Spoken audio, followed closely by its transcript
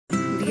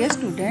Dear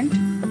student,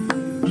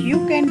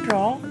 you can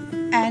draw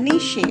any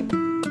shape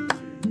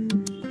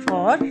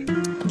for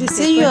this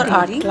is your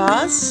art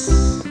class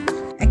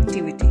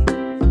activity.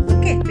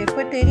 Okay,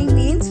 paper tearing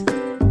means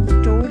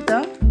tear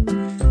the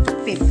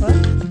paper.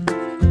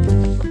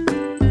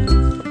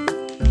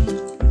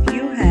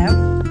 You have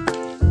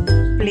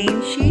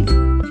plain sheet,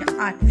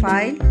 art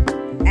file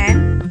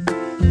and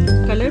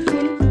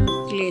colorful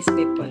glaze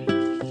paper.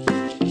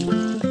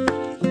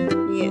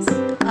 Yes,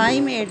 I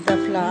made the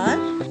flower.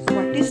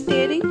 What is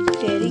tearing?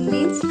 Tearing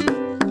means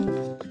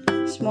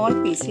small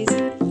pieces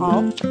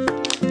of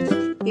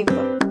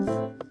paper.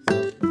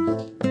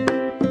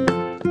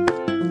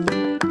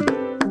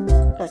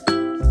 Cut.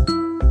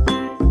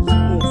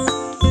 Yes.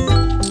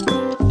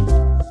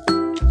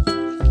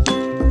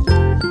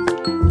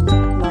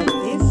 Like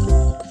this.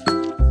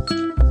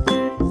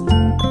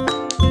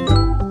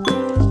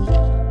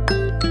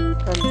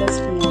 Cut the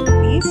small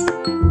piece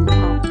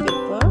of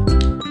paper.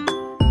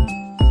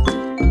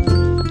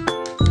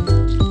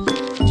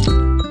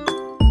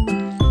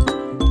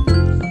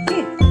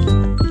 Okay.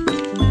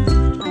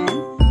 And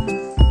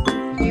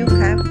you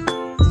have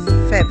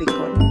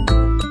Fevicol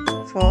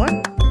for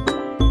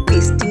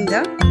pasting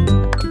the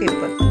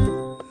paper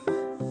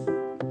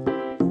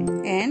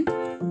and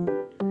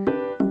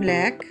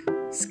black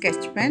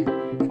sketch pen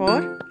for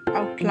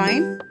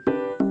outline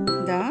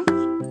the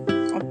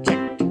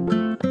object.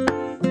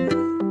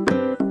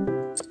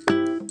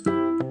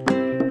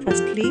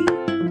 Firstly,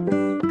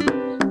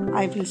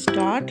 I will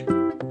start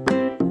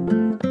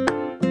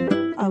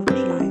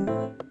outline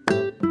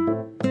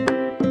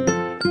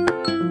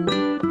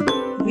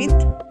with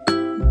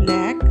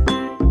black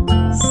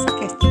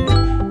sketch pen.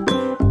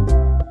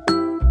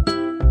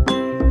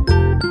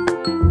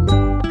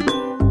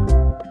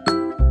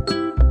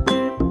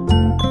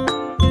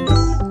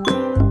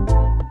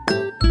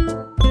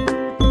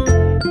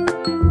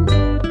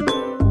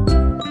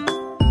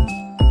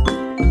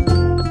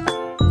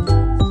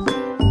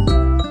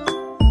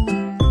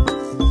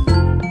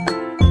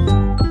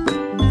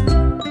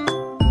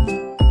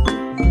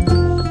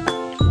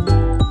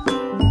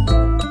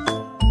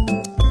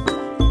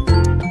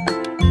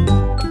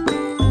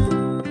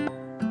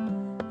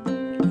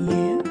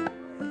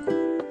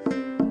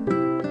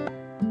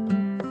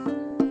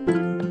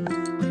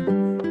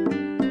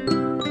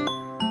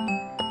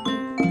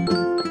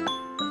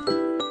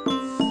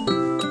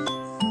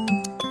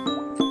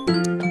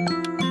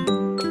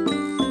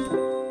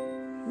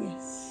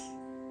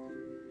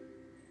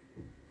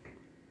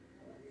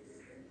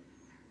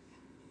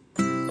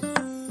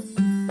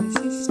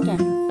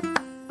 Done.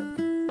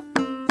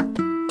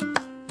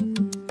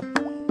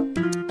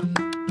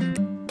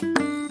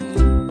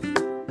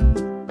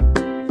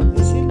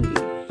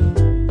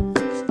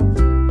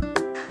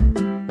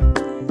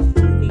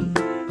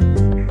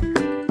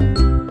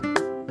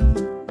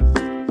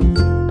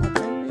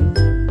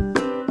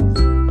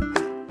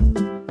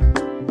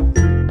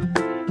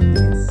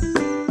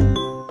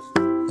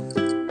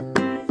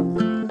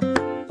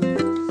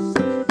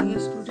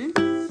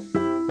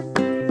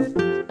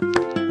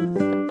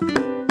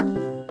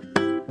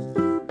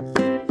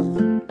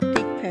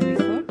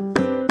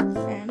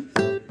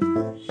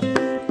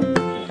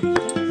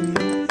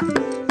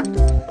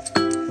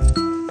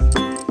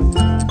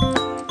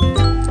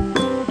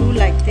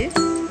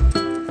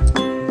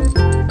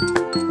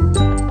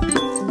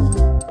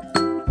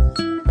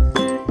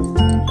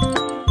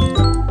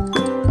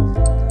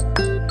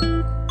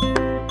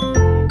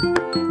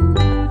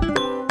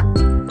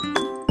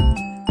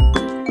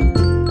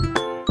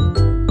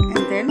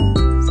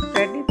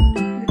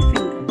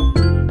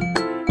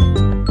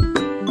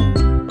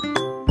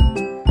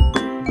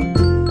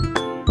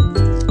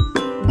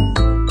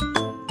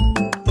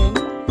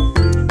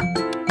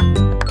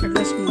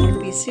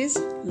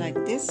 Like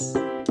this.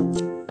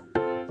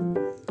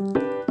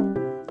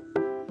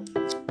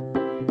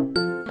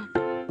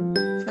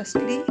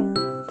 Firstly,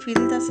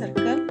 fill the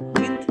circle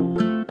with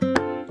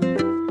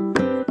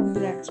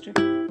black strip.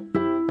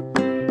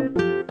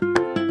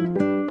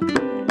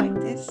 Like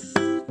this.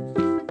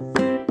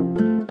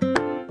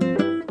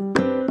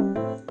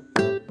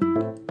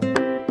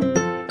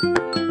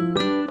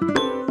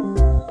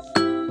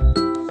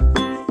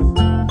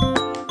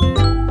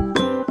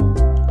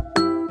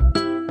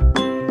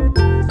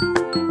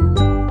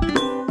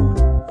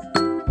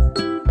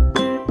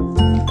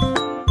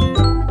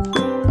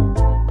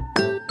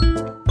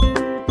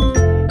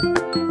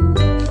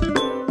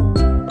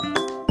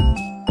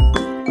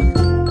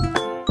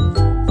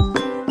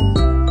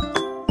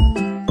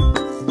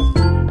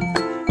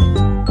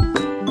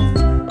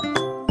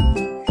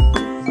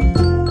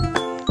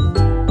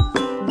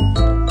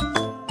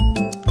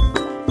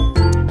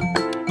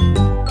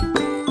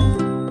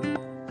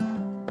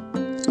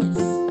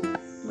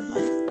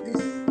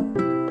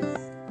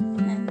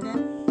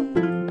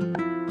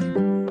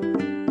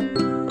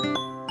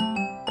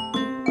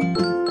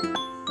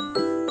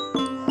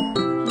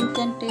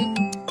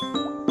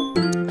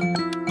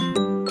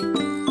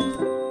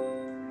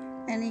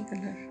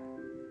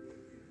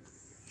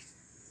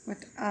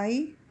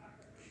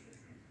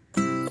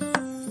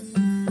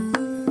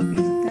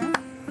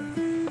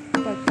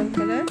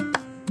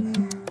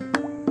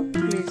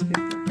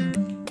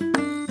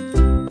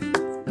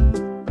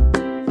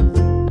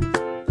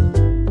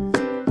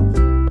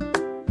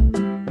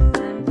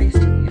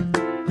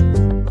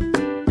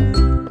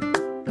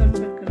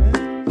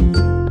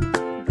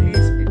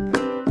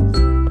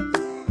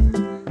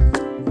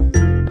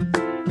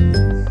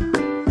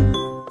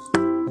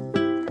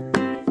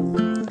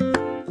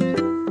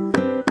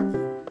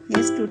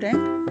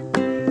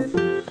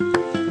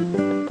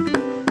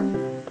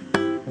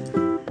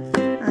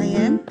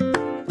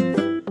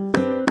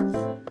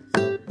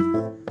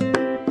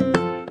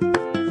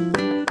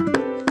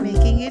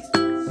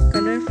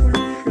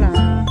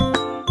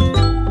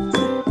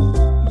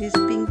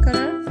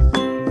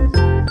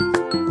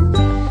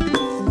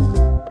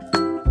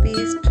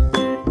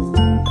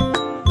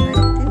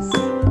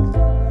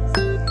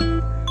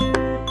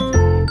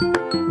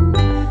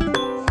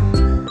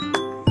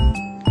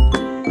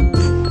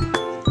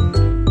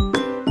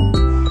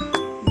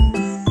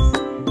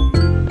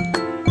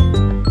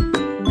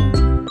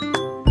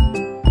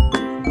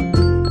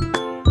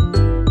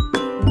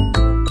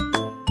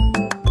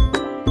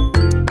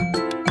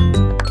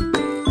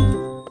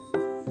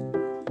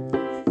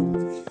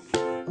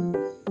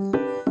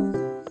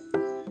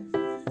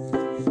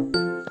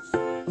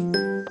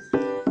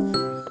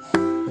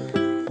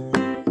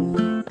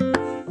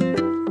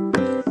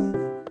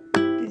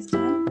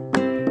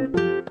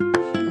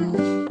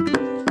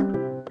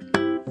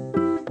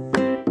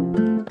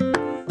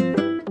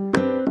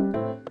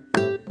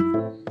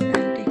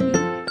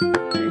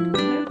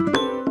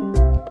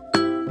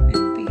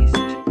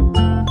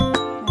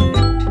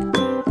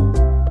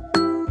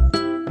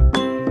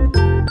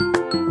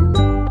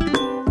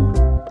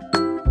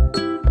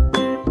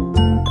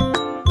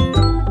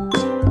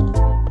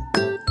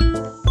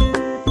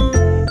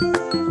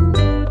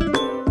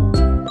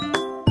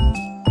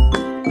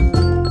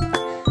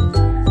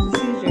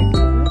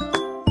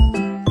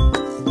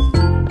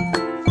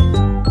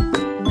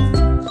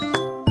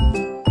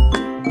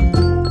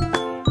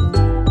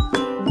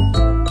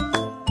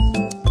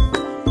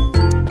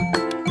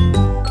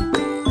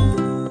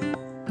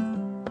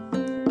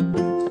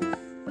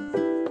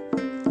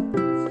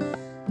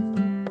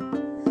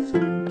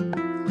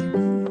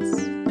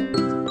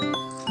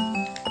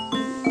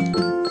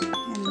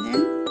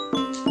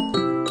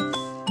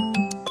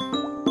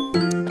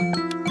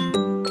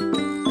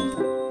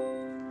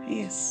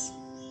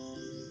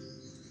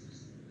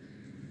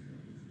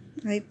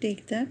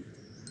 take the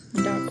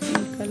dark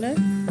pink color.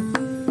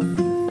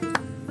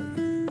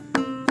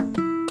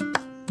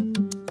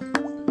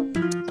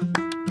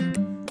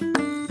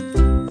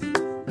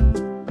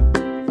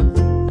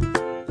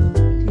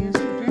 Dear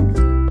student,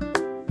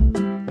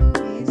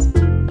 paste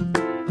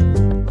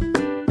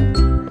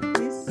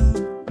this.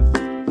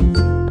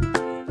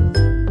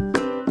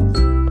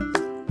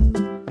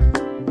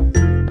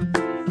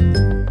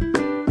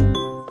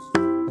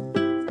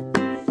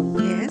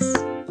 Yes.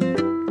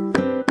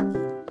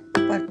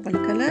 Purple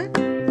color,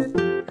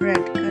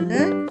 red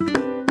color,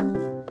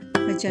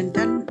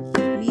 magenta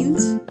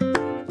means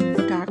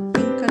dark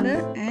pink color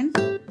and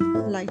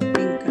light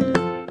pink color,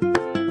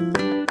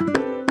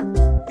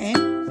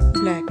 and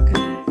black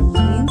color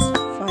means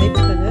 5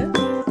 color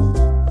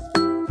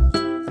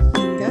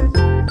in the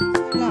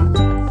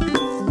flower.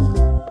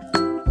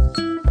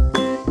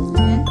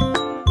 And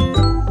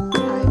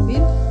I will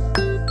use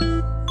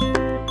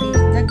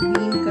the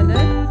green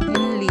color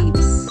in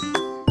leaves.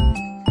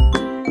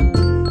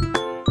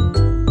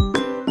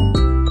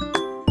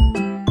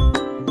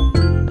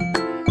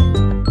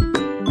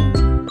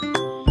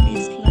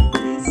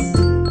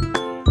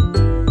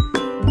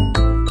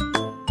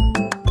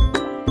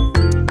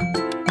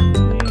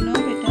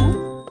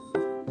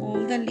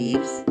 The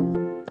leaves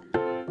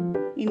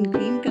in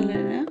green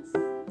color, huh?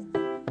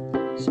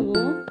 So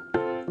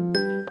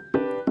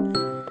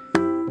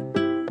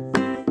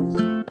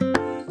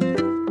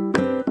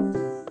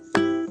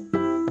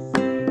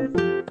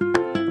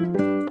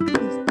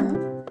is the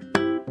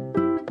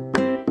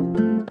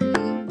green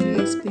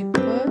base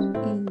paper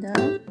in the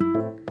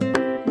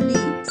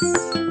leaves.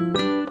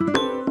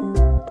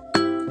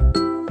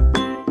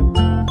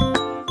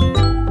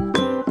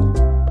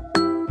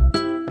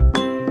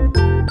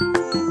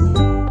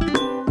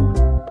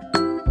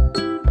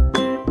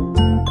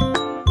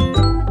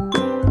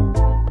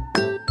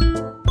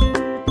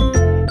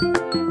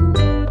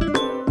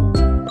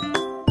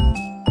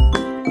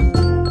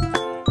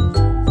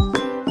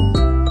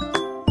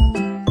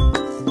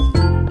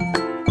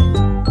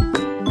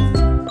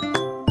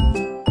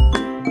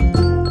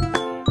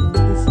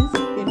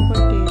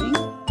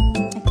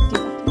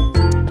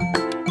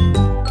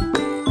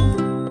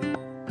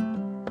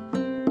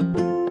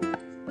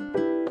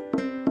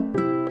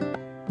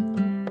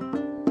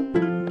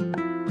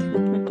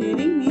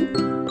 Tearing means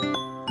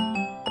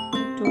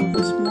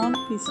the small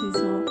pieces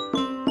of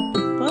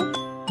paper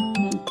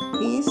and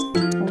paste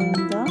on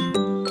the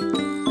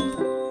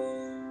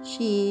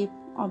shape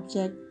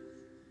object.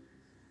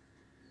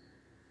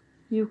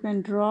 You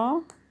can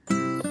draw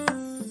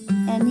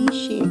any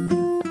shape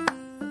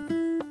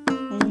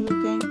and you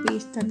can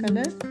paste the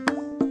color.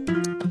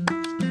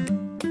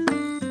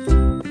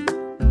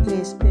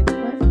 Place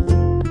paper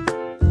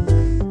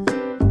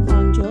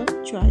on your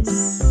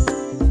choice.